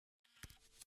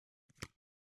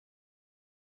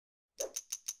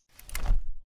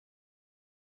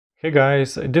Hey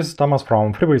guys, this is Thomas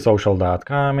from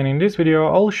freewaysocial.com, and in this video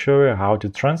I'll show you how to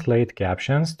translate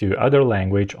captions to other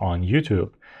language on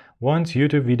YouTube. Want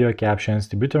YouTube video captions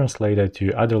to be translated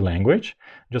to other language?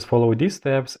 Just follow these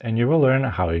steps and you will learn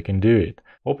how you can do it.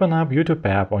 Open up YouTube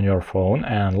app on your phone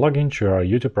and log into your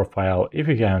YouTube profile if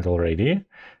you haven't already.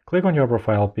 Click on your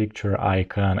profile picture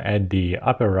icon at the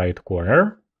upper right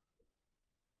corner.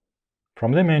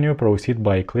 From the menu, proceed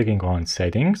by clicking on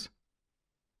Settings.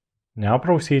 Now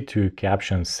proceed to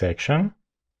Captions section.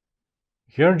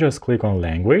 Here just click on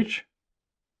Language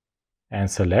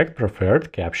and select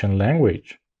Preferred Caption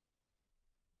Language.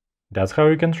 That's how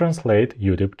you can translate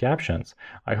YouTube captions.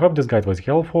 I hope this guide was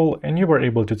helpful and you were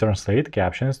able to translate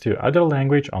captions to other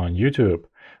language on YouTube.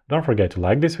 Don't forget to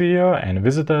like this video and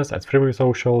visit us at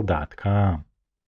freewaysocial.com.